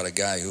story about a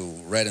guy who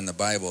read in the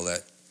Bible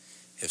that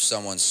if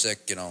someone's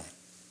sick,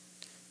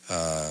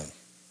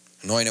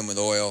 anoint him with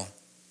oil,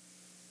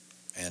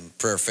 and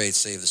prayer of faith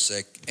save the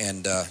sick.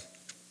 And it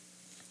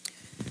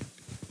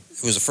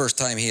was the first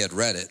time he had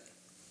read it.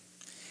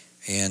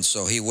 And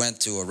so he went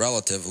to a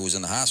relative who was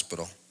in the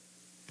hospital.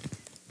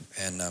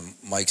 And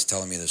Mike's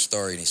telling me the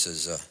story, and he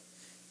says,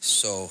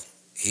 so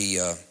he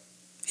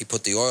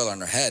put the oil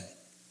on her head.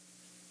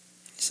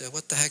 He said,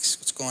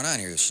 what's going on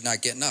here? She's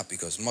not getting up. He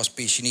goes, must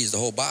be she needs the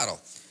whole bottle.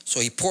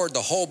 So he poured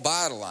the whole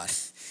bottle on.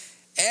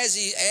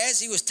 As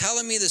he was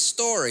telling me the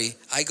story,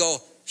 I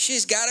go,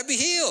 she's got to be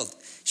healed.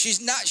 She's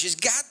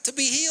got to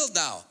be healed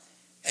now.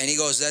 And he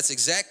goes, that's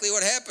exactly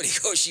what happened. He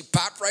goes, she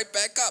popped right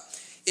back up.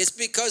 It's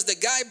because the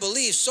guy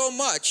believed so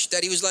much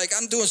that he was like,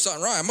 I'm doing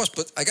something wrong.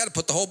 I got to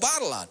put the whole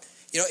bottle on.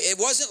 It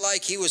wasn't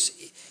like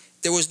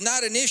there was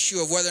not an issue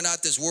of whether or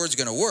not this word's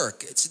going to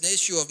work. It's an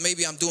issue of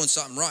maybe I'm doing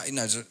something wrong.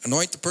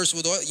 Anoint the person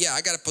with oil. Yeah,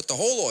 I got to put the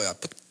whole oil,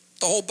 put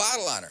the whole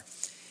bottle on her.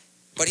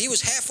 But he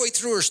was halfway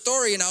through her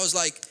story, and I was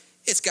like,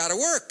 it's got to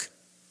work.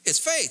 It's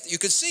faith. You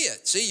could see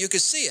it. See, you could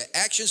see it.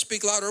 Actions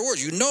speak louder than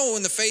words. In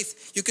the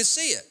faith, you could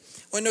see it.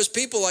 When there's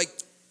people like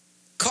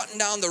cutting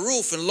down the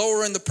roof and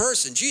lowering the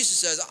person, Jesus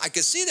says, I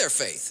could see their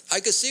faith.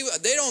 I could see,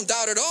 they don't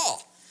doubt at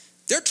all.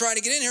 They're trying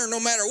to get in here no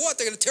matter what.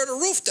 They're going to tear the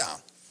roof down.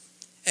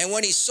 And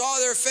when he saw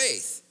their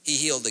faith, he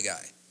healed the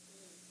guy.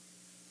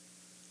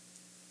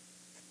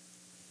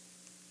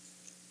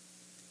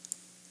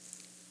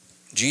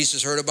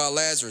 Jesus heard about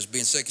Lazarus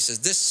being sick. He says,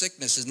 this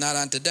sickness is not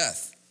unto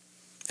death.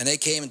 And they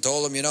came and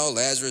told him,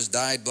 Lazarus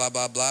died, blah,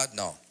 blah, blah.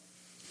 No.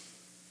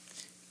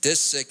 This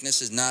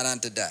sickness is not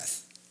unto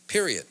death.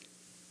 Period.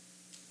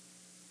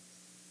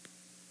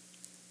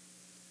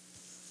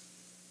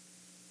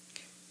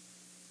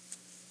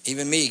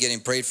 Even me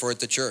getting prayed for at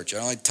the church. I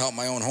don't like to tout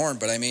my own horn,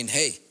 but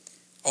hey,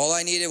 all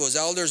I needed was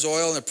elders,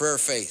 oil, and a prayer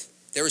of faith.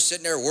 They were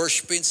sitting there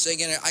worshiping,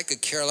 singing. I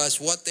could care less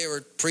what they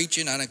were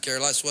preaching. I don't care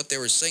less what they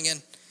were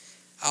singing.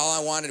 All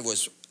I wanted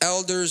was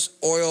elders,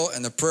 oil,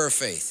 and the prayer of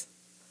faith.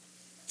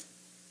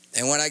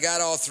 And when I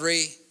got all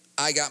three,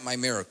 I got my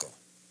miracle.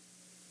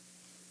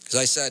 Because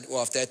I said,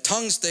 well, if that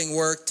tongues thing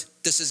worked,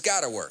 this has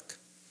got to work.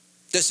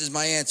 This is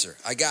my answer.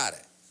 I got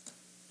it.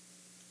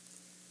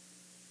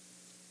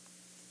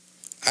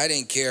 I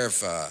didn't care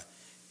if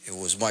it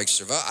was Mike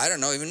Cervello. I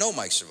don't even know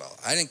Mike Cervello.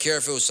 I didn't care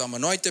if it was some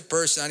anointed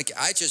person.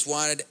 I just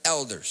wanted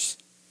elders.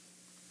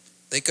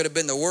 They could have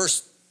been the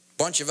worst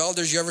bunch of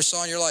elders you ever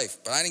saw in your life.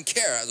 But I didn't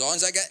care. As long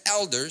as I got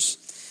elders,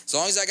 as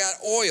long as I got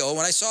oil.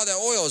 When I saw that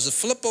oil, it was the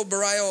Filippo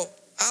Barrio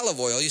olive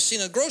oil you see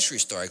in a grocery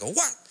store. I go,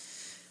 what?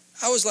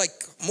 I was like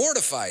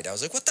mortified. I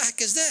was like, what the heck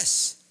is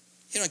this?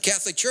 In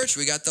Catholic Church,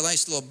 we got the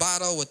nice little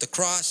bottle with the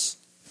cross.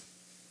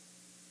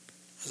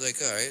 I was like,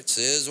 all right, it's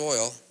his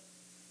oil.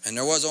 And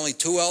there was only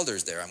 2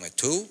 elders there. I'm like,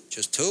 2?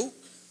 Just 2?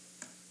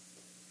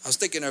 I was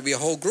thinking there'd be a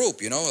whole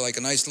group, like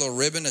a nice little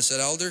ribbon that said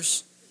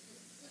elders.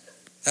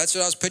 That's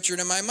what I was picturing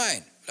in my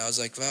mind. But I was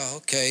like, well,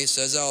 okay, it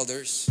says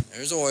elders.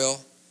 There's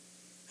oil.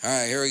 All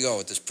right, here we go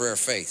with this prayer of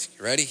faith.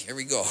 You ready? Here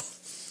we go.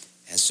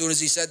 And as soon as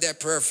he said that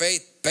prayer of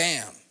faith,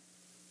 bam.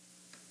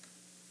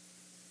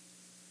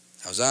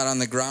 I was out on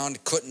the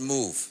ground, couldn't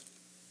move.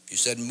 You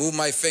said, move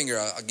my finger,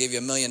 I'll give you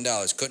 $1 million.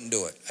 Couldn't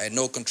do it. I had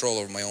no control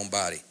over my own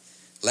body.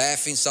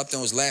 Laughing,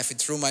 something was laughing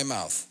through my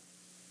mouth.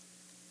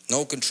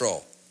 No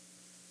control.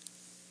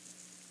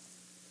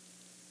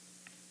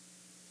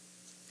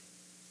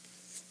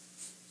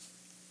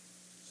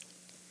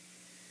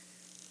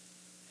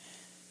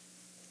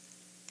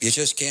 You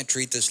just can't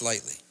treat this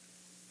lightly.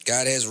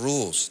 God has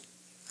rules,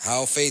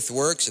 how faith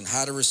works and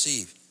how to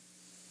receive.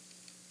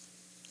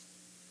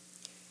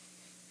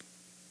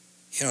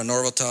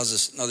 Norval tells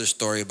us another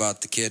story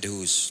about the kid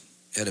who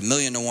had a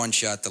 1,000,000-to-1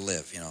 shot to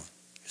live, he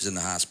was in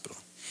the hospital.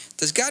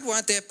 Does God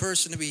want that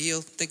person to be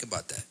healed? Think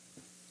about that.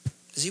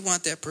 Does he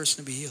want that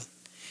person to be healed?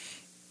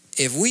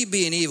 If we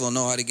being evil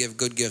know how to give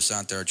good gifts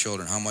unto our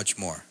children, how much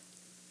more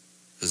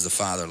does the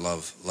Father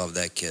love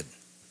that kid?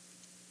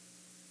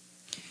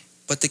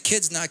 but the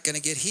kid's not going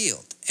to get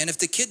healed. And if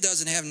the kid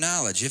doesn't have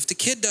knowledge, if the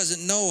kid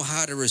doesn't know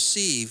how to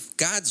receive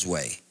God's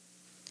way,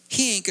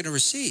 he ain't going to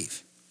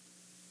receive.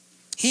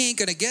 He ain't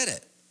going to get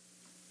it.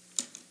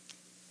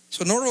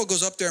 So Norval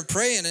goes up there and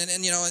praying,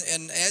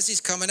 and as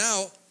he's coming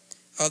out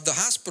of the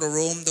hospital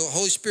room, the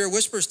Holy Spirit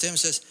whispers to him and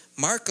says,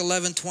 Mark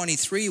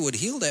 11:23 would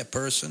heal that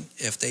person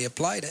if they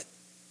applied it.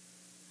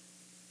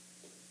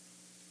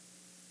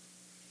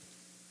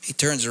 He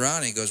turns around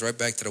and he goes right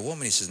back to the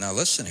woman. He says, now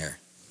listen here.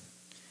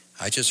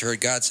 I just heard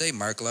God say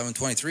Mark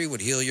 11:23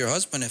 would heal your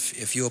husband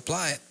if you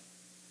apply it.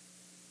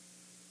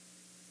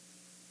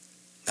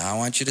 Now I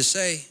want you to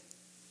say,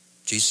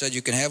 Jesus said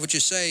you can have what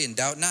you say and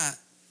doubt not.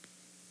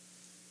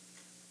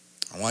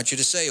 I want you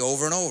to say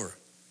over and over,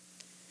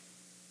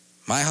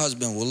 my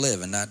husband will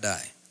live and not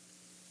die.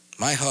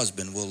 My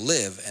husband will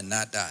live and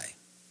not die.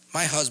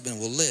 My husband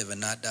will live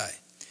and not die.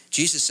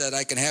 Jesus said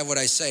I can have what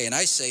I say, and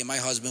I say my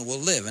husband will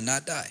live and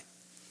not die.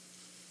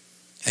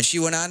 And she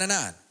went on and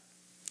on.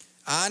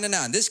 On and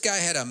on. This guy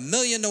had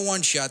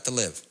 1,000,000-to-1 shot to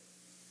live.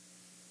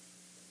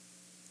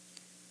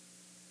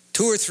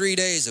 2 or 3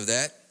 days of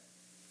that,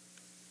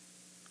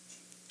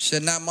 she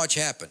said not much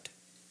happened.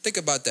 Think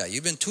about that.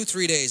 You've been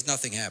 2-3 days,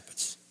 nothing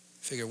happens.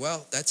 Figure,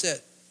 well, that's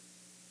it.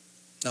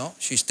 No,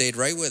 she stayed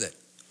right with it.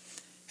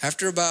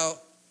 After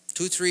about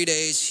 2-3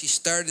 days,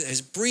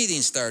 his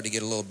breathing started to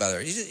get a little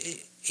better.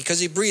 Because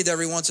he breathed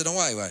every once in a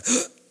while. He went,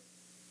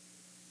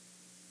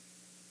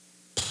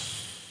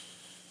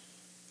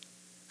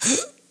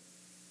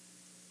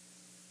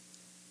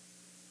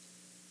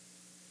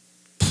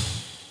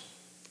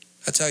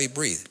 that's how he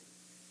breathed.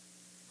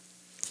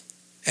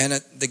 And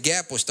the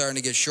gap was starting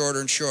to get shorter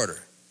and shorter.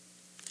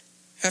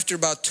 After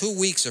about 2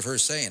 weeks of her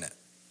saying it,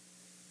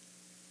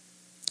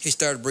 he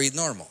started to breathe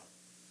normal.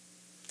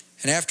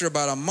 And after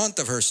about a month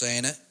of her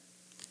saying it,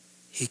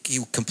 he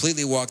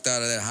completely walked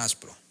out of that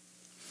hospital.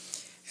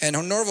 And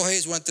Norval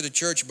Hayes went to the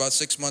church about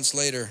 6 months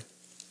later,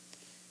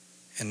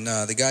 and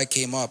the guy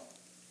came up.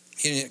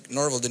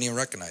 Norval didn't even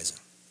recognize him.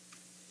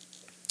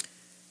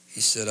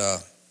 He said,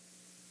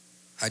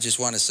 I just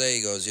want to say,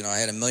 he goes, I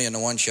had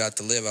 1,000,000-to-1 shot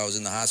to live. I was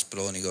in the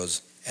hospital. And he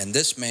goes, and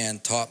this man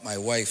taught my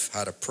wife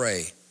how to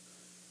pray.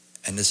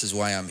 And this is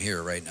why I'm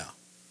here right now.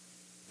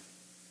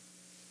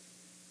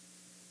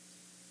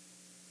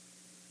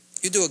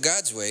 You do it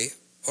God's way,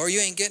 or you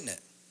ain't getting it.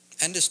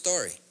 End of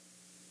story.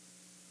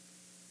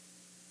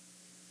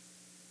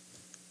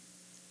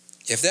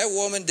 If that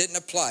woman didn't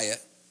apply it,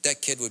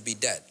 that kid would be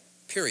dead.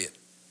 Period.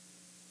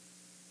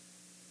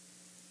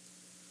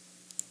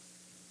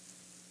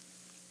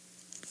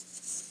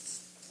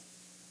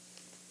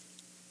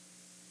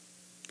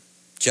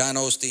 John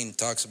Osteen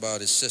talks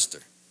about his sister.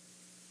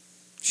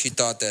 She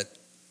thought that,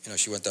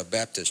 she went to a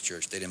Baptist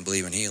church. They didn't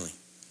believe in healing.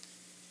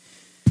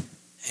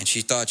 And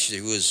she thought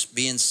she was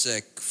being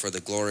sick for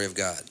the glory of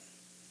God.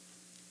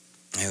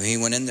 And he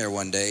went in there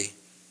one day,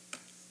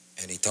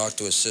 and he talked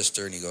to his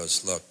sister, and he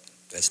goes, look,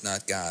 that's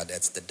not God,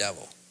 that's the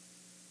devil.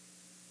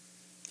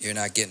 You're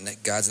not getting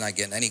it. God's not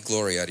getting any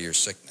glory out of your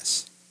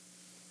sickness.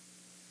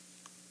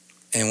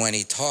 And when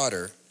he taught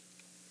her,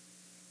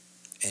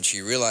 and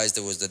she realized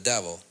it was the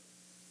devil,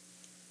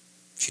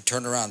 she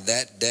turned around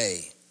that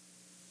day,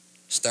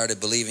 started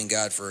believing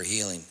God for her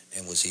healing,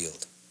 and was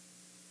healed.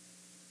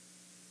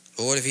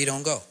 But what if he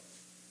don't go?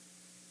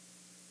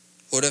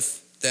 What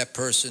if that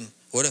person,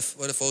 what if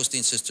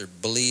Osteen's sister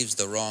believes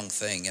the wrong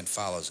thing and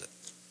follows it?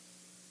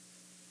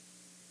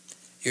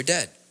 You're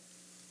dead.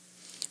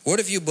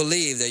 What if you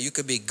believe that you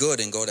could be good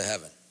and go to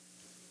heaven?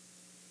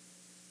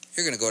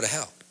 You're going to go to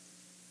hell.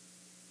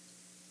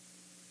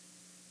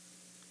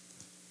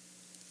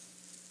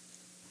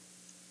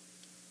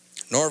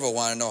 Norval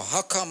wanted to know,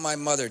 how come my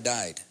mother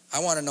died? I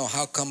want to know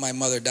how come my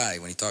mother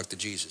died when he talked to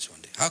Jesus one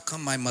day. How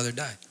come my mother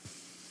died?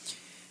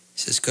 He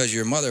says, because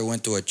your mother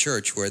went to a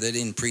church where they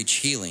didn't preach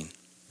healing.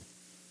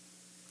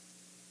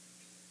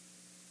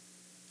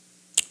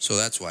 So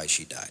that's why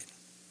she died.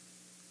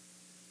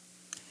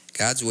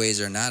 God's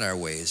ways are not our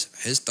ways.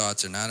 His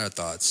thoughts are not our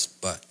thoughts.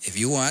 But if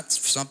you want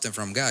something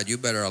from God, you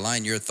better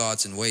align your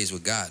thoughts and ways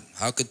with God.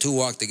 How could two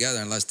walk together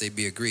unless they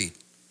be agreed?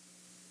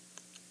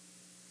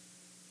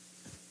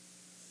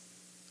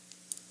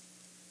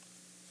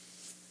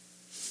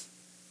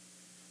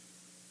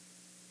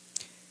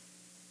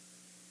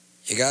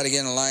 You got to get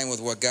in line with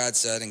what God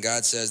said, and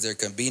God says there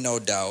can be no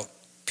doubt,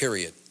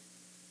 period.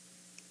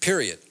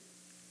 Period.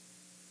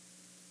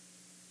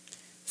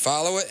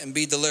 Follow it and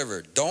be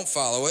delivered. Don't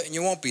follow it and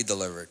you won't be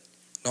delivered,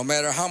 no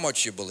matter how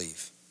much you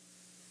believe.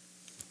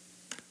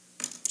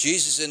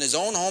 Jesus in his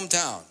own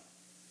hometown.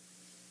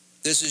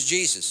 This is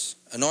Jesus,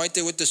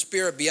 anointed with the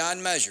Spirit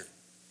beyond measure.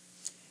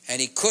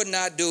 And he could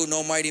not do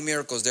no mighty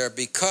miracles there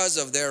because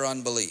of their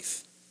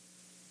unbelief.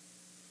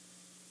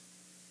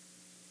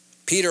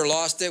 Peter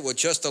lost it with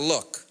just a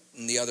look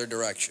in the other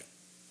direction.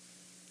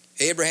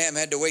 Abraham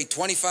had to wait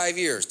 25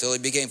 years till he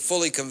became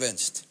fully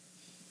convinced.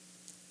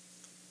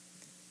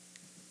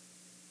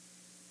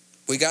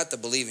 We got the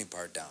believing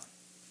part down.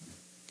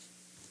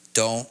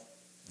 Don't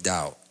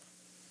doubt.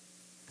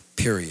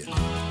 Period.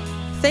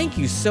 Thank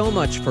you so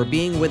much for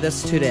being with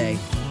us today.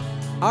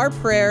 Our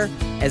prayer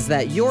is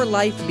that your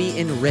life be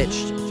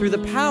enriched through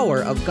the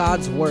power of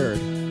God's Word,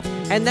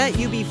 and that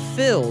you be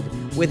filled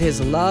with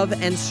His love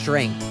and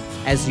strength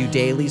as you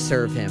daily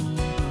serve Him.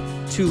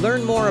 To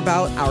learn more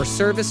about our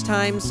service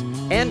times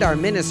and our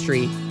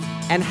ministry,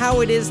 and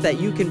how it is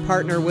that you can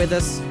partner with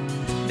us,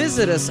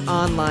 visit us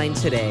online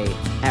today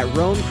at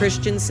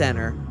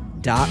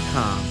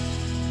RomeChristianCenter.com.